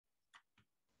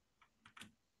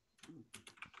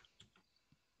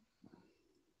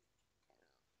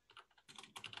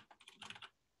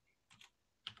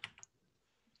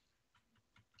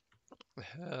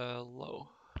Hello.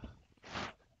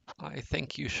 I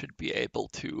think you should be able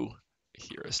to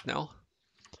hear us now.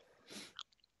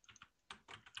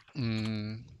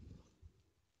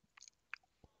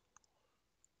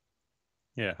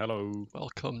 Yeah, hello.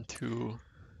 Welcome to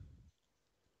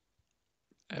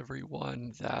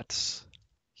everyone that's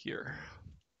here.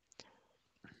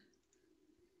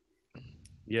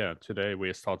 Yeah, today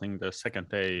we're starting the second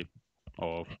day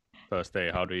or first day.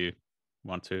 How do you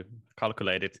want to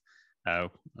calculate it?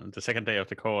 The second day of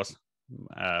the course,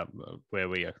 uh, where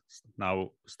we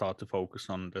now start to focus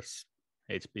on this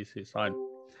HPC side.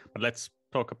 But let's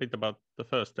talk a bit about the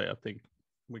first day. I think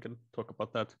we can talk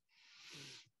about that.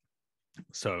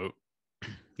 So,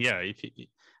 yeah, if you,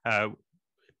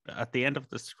 at the end of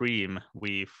the stream,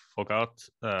 we forgot.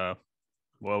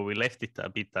 Well, we left it a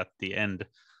bit at the end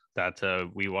that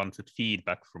we wanted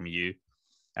feedback from you.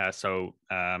 Well,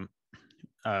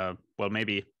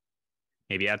 maybe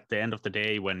at the end of the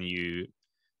day when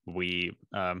we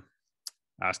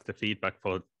ask the feedback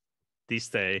for this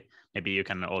day, maybe you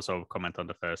can also comment on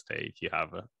the first day if you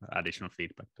have additional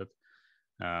feedback that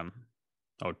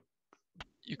or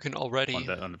You can already,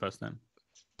 on the first day.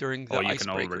 during the Or you can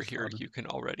icebreaker already here, start. you can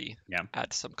already Yeah.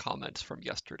 add some comments from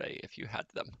yesterday if you had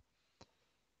them.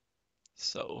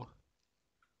 So,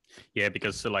 Yeah,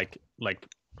 because like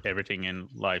everything in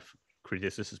life,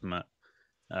 criticism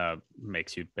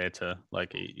makes you better.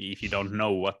 Like if you don't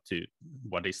know what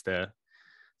is the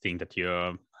thing that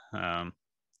you're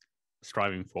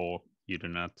striving for, you do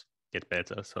not get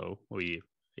better. So we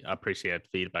appreciate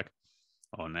feedback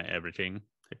on everything,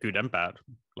 good and bad.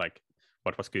 Like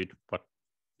what was good, what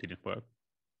didn't work.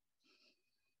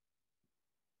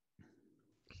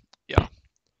 yeah.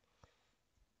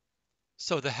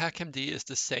 So the HackMD is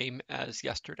the same as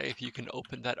yesterday. If you can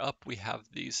open that up, we have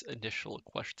these initial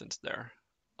questions there.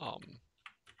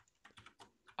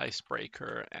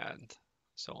 Icebreaker and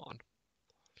so on.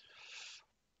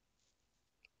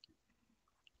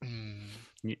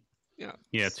 Yeah.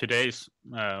 Yeah, today's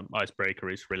icebreaker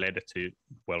is related to,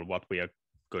 well, what we are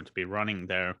going to be running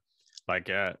there. Like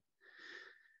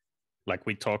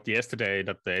we talked yesterday,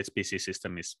 that the HPC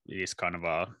system is kind of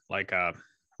a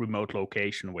remote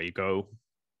location where you go,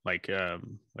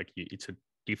 it's a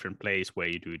different place where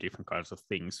you do different kinds of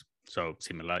things. So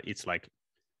similar, it's like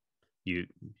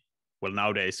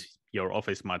nowadays your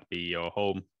office might be your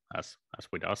home, as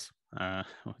with us,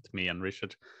 with me and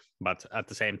Richard, but at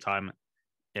the same time,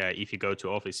 if you go to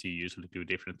office, you usually do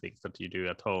different things that you do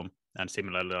at home, and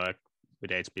similarly, like with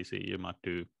HPC, you might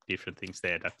do different things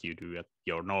there that you do at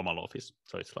your normal office.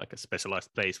 So it's like a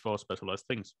specialized place for specialized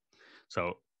things.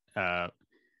 So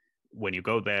when you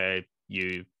go there,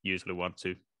 you usually want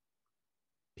to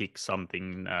pick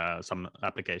something, some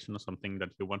application or something that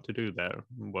you want to do there,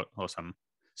 or some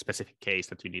specific case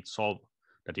that you need to solve,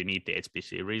 that you need the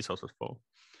HPC resources for.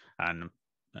 And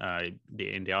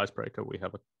in the icebreaker, we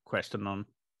have a question on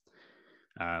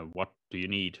what do you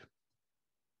need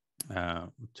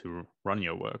to run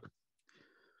your work.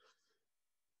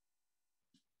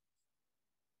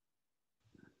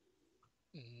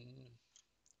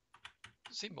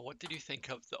 Seema, what did you think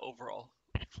of the overall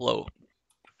flow?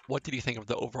 What did you think of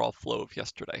the overall flow of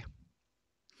yesterday?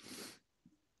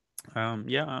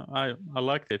 Yeah, I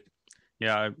liked it.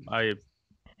 Yeah, I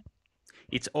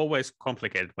it's always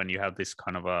complicated when you have this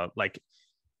kind of a, like,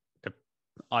 the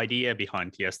idea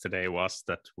behind yesterday was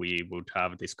that we would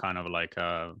have this kind of like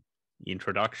a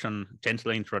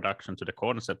gentle introduction to the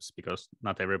concepts, because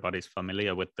not everybody's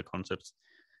familiar with the concepts,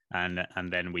 and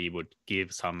then we would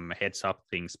give some heads up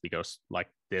things, because like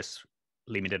there's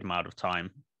limited amount of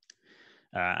time,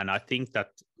 and I think that,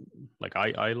 like,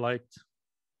 I liked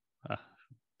uh,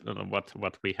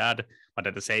 what we had, but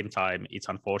at the same time, it's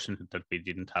unfortunate that we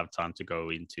didn't have time to go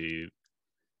into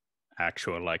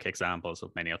actual like examples of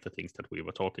many of the things that we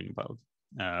were talking about.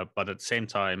 But at the same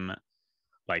time,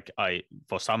 like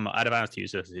for some advanced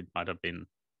users, it might have been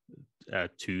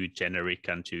too generic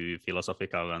and too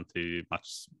philosophical and too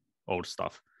much old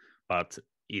stuff. But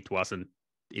it wasn't.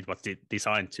 It was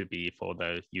designed to be for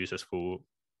the users who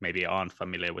maybe aren't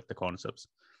familiar with the concepts.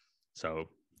 So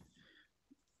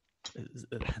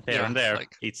there and there,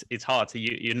 like, it's hard.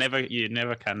 You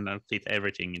never can fit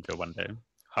everything into one day.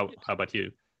 How about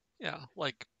you? yeah,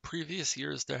 like previous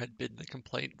years, there had been the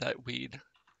complaint that we'd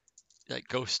like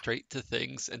go straight to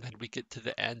things, and then we get to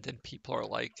the end, and people are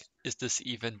like, "Is this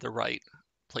even the right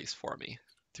place for me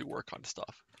to work on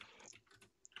stuff?"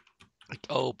 Like,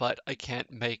 "Oh, but I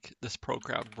can't make this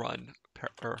program run,"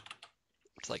 or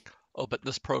it's like, "Oh, but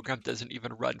this program doesn't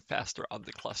even run faster on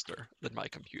the cluster than my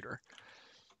computer."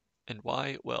 And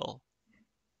why? Well,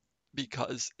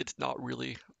 because it's not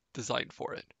really designed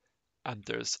for it. And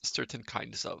there's certain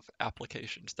kinds of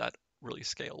applications that really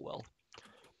scale well.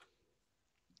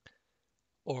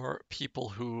 Or people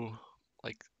who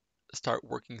like start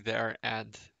working there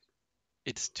and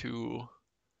it's too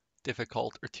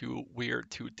difficult or too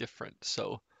weird, too different.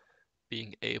 So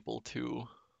being able to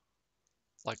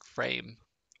like frame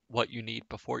what you need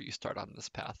before you start on this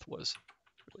path was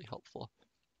really helpful.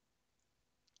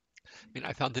 I mean,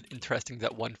 I found it interesting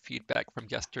that one feedback from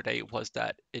yesterday was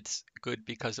that it's good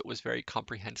because it was very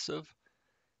comprehensive,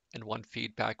 and one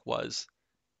feedback was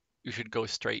you should go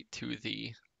straight to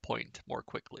the point more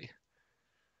quickly,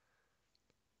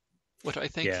 which I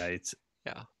think, Yeah, it's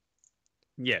yeah,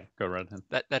 yeah, go right ahead.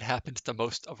 that happens to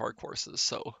most of our courses.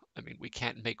 So, I mean, we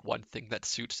can't make one thing that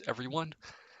suits everyone,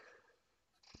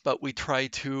 but we try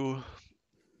to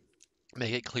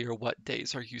make it clear what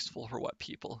days are useful for what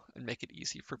people and make it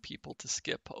easy for people to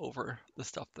skip over the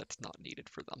stuff that's not needed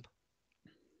for them.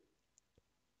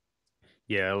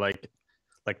 Yeah, like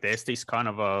there's this kind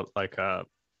of a like a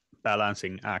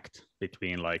balancing act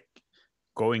between like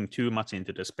going too much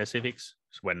into the specifics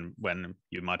when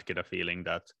you might get a feeling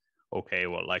that okay,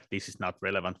 well, like this is not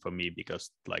relevant for me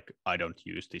because like I don't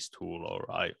use this tool, or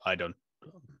I don't,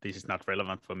 this is not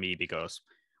relevant for me because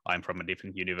I'm from a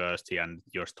different university and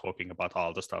you're talking about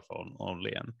all the stuff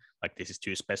only, and like this is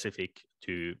too specific,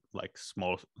 too like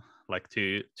small, like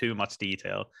too much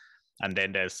detail. And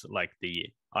then there's like the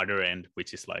other end,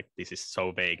 which is like this is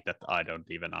so vague that I don't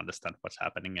even understand what's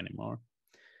happening anymore.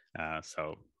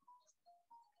 So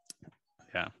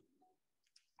yeah,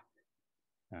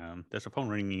 there's a phone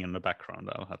ringing in the background.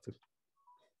 I'll have to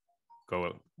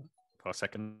go for a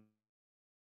second.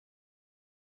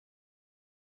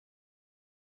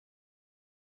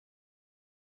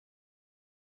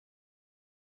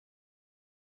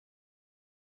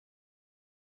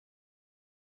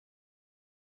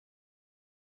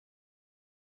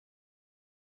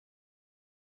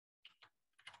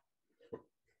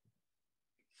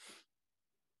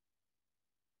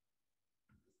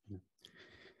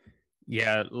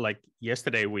 Yeah, like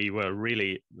yesterday we were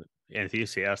really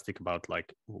enthusiastic about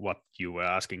like what you were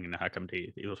asking in the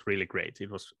hackathon. It was really great.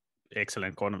 It was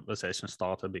excellent conversation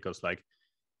starter because like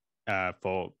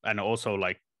for, and also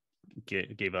like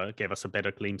give us a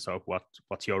better glimpse of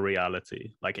what's your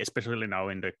reality, like especially now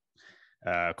in the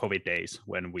COVID days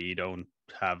when we don't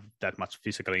have that much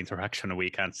physical interaction. We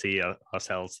can't see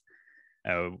ourselves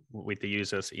with the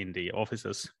users in the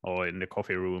offices or in the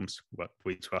coffee rooms,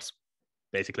 which was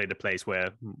basically the place where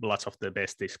lots of the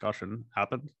best discussion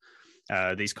happened.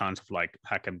 These kinds of like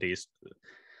hackathons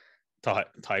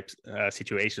type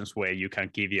situations where you can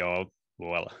give your,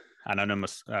 well,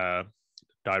 anonymous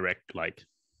direct like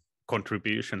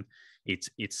contribution. It's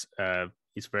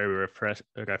very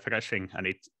refreshing, and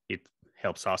it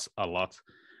helps us a lot,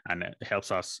 and it helps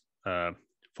us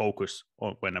focus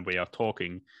on when we are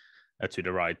talking to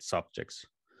the right subjects.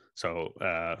 So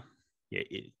yeah,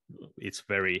 it's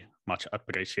very much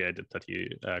appreciated that you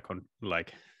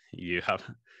like you have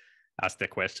asked the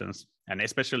questions, and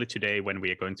especially today when we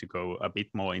are going to go a bit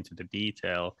more into the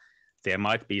detail, there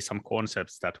might be some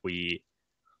concepts that we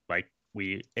like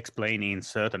we explain in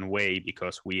certain way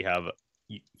because we have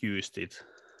used it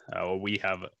or we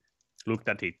have looked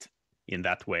at it in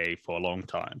that way for a long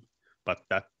time, but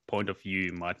that point of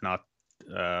view might not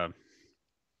uh,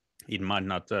 it might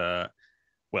not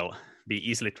well be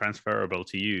easily transferable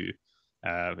to you.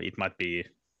 It might be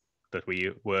that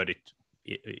we word it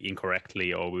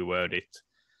incorrectly or we word it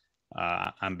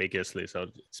ambiguously, so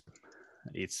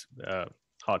it's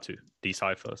hard to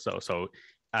decipher. So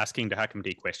asking the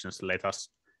hackathon questions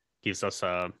gives us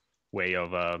a way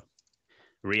of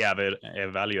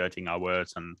re-evaluating our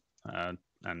words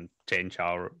and change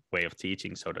our way of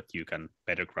teaching so that you can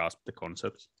better grasp the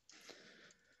concepts.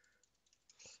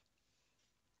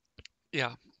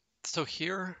 Yeah. So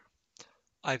here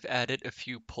I've added a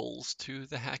few polls to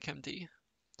the HackMD.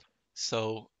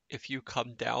 So if you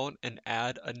come down and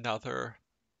add another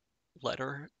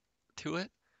letter to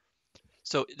it,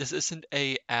 so this isn't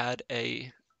a add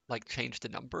a like change the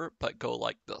number, but go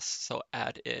like this. So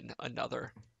add in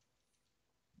another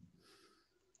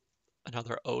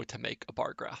O to make a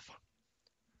bar graph.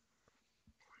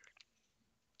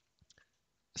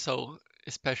 So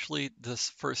especially this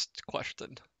first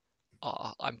question,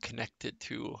 I'm connected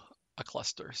to a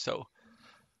cluster. So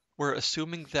we're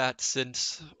assuming that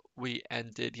since we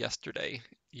ended yesterday,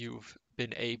 you've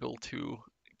been able to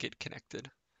get connected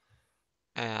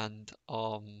and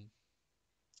have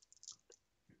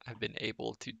been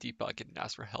able to debug and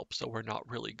ask for help. So we're not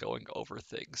really going over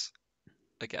things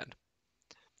again.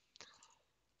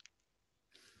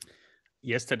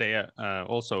 yesterday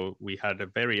also we had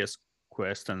various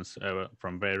questions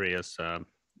from various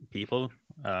people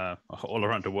all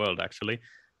around the world actually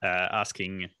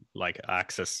asking like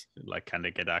access, like can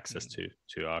they get access Mm,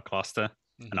 to our cluster,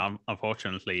 and mhm.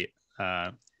 unfortunately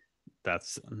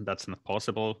that's not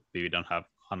possible. We don't have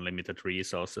unlimited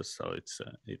resources, so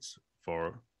it's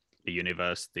for the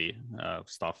university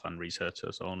staff and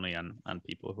researchers only, and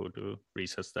people who do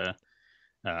research there.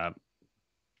 Uh,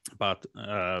 but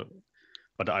uh,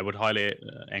 but I would highly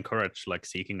encourage like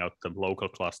seeking out the local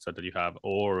cluster that you have,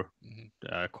 or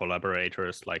Mhm.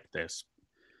 collaborators like this.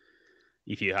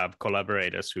 If you have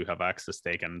collaborators who have access,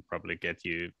 they can probably get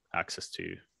you access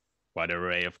to wide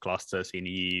array of clusters in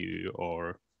EU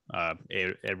or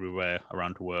everywhere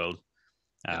around the world.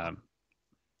 Yeah. Um,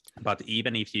 but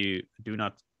even if you do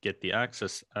not get the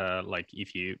access, like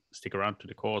if you stick around to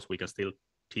the course, we can still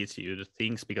teach you the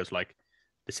things, because like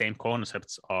the same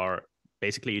concepts are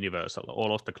basically universal.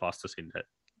 All of the clusters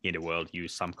in the world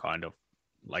use some kind of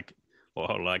like,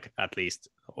 or like at least,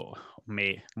 or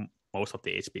may most of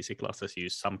the HPC clusters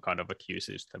use some kind of a queue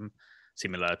system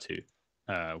similar to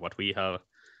what we have,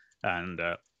 and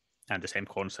uh, and the same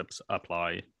concepts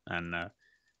apply.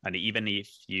 And even if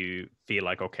you feel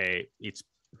like okay, it's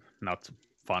not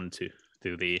fun to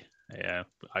do the uh,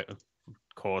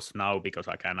 course now because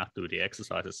I cannot do the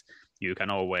exercises, you can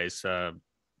always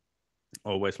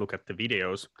look at the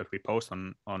videos that we post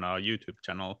on our YouTube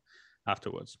channel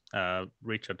afterwards.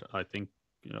 Richard, I think,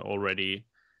 already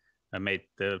made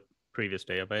the previous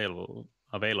day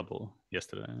available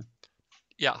yesterday.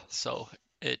 Yeah,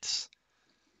 it's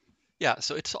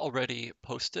so it's already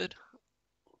posted.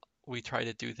 We try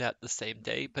to do that the same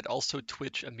day, but also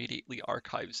Twitch immediately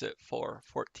archives it for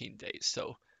 14 days.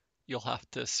 So you'll have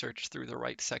to search through the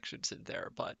right sections in there,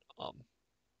 but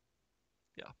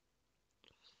yeah.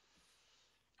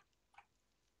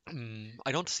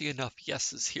 I don't see enough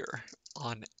yeses here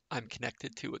on I'm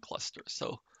connected to a cluster.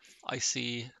 So I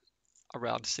see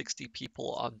around 60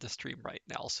 people on the stream right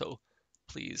now. So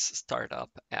please start up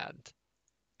and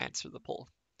answer the poll.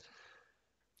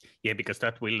 Yeah, because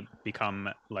that will become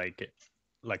like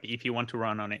if you want to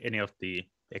run on any of the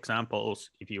examples,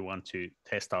 if you want to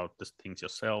test out the things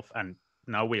yourself, and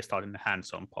now we're starting the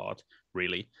hands-on part,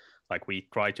 really. Like we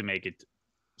try to make it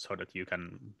so that you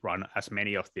can run as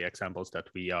many of the examples that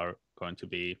we are going to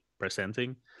be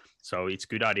presenting. So it's a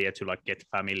good idea to like get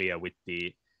familiar with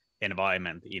the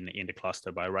environment in the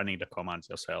cluster by running the commands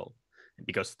yourself,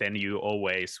 because then you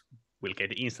always will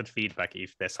get instant feedback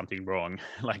if there's something wrong.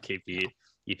 Like Yeah,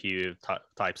 if you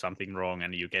type something wrong,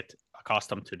 and you get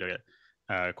accustomed to the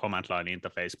command line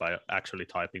interface by actually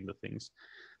typing the things.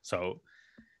 So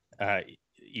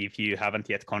if you haven't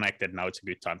yet connected, now it's a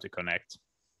good time to connect.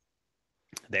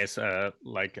 There's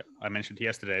like I mentioned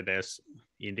yesterday, there's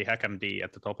in the HackMD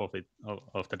at the top of it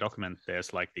of the document,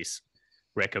 there's like this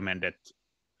recommended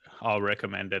our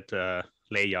recommended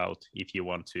layout if you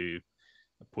want to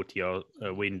put your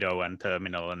window and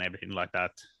terminal and everything like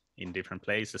that in different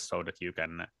places, so that you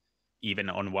can even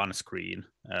on one screen,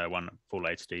 one full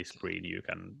HD screen, you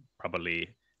can probably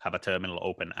have a terminal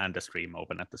open and a stream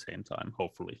open at the same time,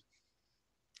 hopefully.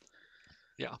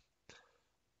 yeah.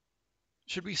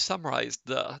 Should we summarize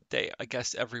the day? I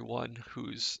guess everyone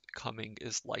who's coming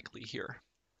is likely here.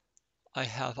 I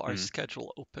have our Mm.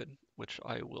 schedule open, which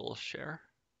I will share.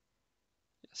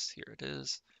 Yes, here it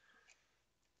is.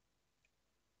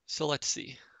 So let's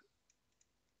see.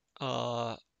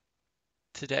 Uh,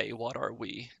 Today, what are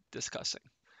we discussing?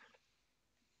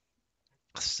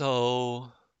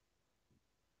 So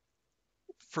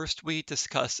first we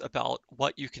discuss about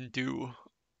what you can do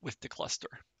with the cluster.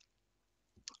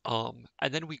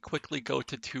 And then we quickly go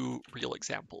to two real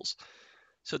examples.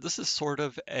 So this is sort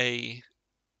of a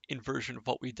inversion of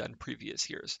what we've done previous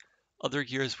years. Other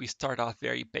years we start off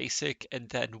very basic and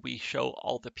then we show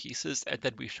all the pieces and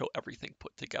then we show everything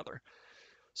put together.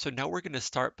 So now we're going to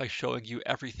start by showing you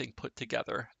everything put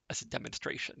together as a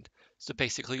demonstration. So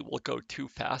basically we'll go too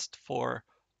fast for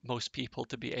most people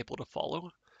to be able to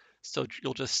follow. So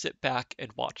you'll just sit back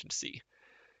and watch and see.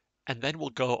 And then we'll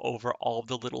go over all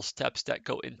the little steps that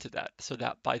go into that so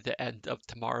that by the end of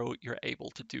tomorrow, you're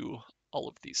able to do all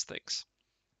of these things.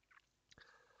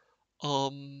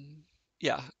 Um,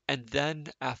 yeah, and then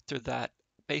after that,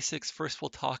 basics, first we'll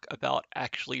talk about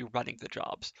actually running the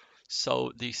jobs.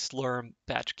 So the Slurm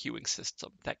batch queuing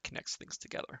system that connects things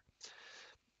together.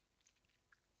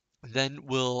 Then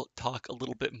we'll talk a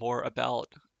little bit more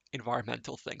about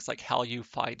environmental things like how you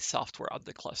find software on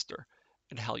the cluster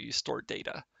and how you store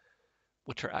data,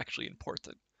 which are actually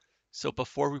important. So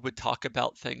before we would talk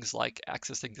about things like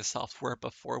accessing the software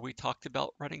before we talked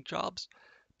about running jobs,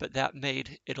 but that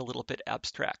made it a little bit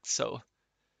abstract. So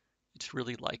it's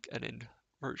really like an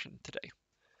inversion today.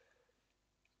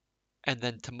 And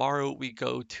then tomorrow we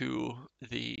go to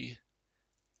the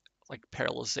like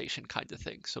parallelization kind of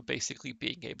thing. So basically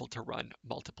being able to run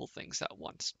multiple things at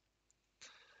once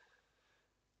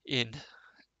in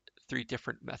 3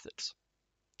 different methods.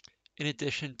 In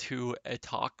addition to a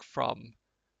talk from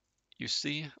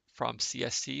UC, from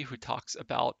CSC, who talks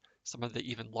about some of the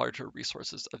even larger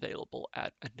resources available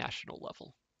at a national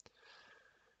level.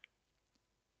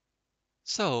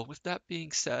 So with that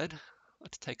being said,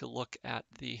 let's take a look at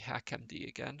the HackMD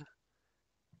again.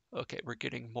 Okay, we're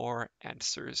getting more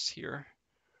answers here.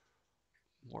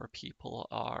 More people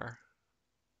are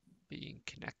being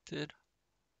connected.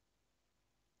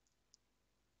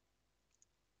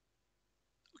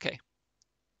 Okay.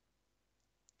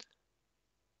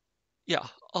 Yeah,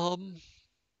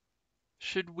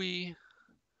 should we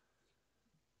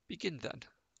begin then?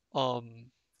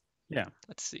 Um, Yeah.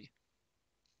 let's see.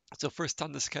 So first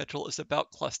on the schedule is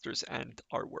about clusters and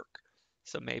our work.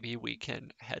 So maybe we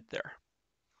can head there.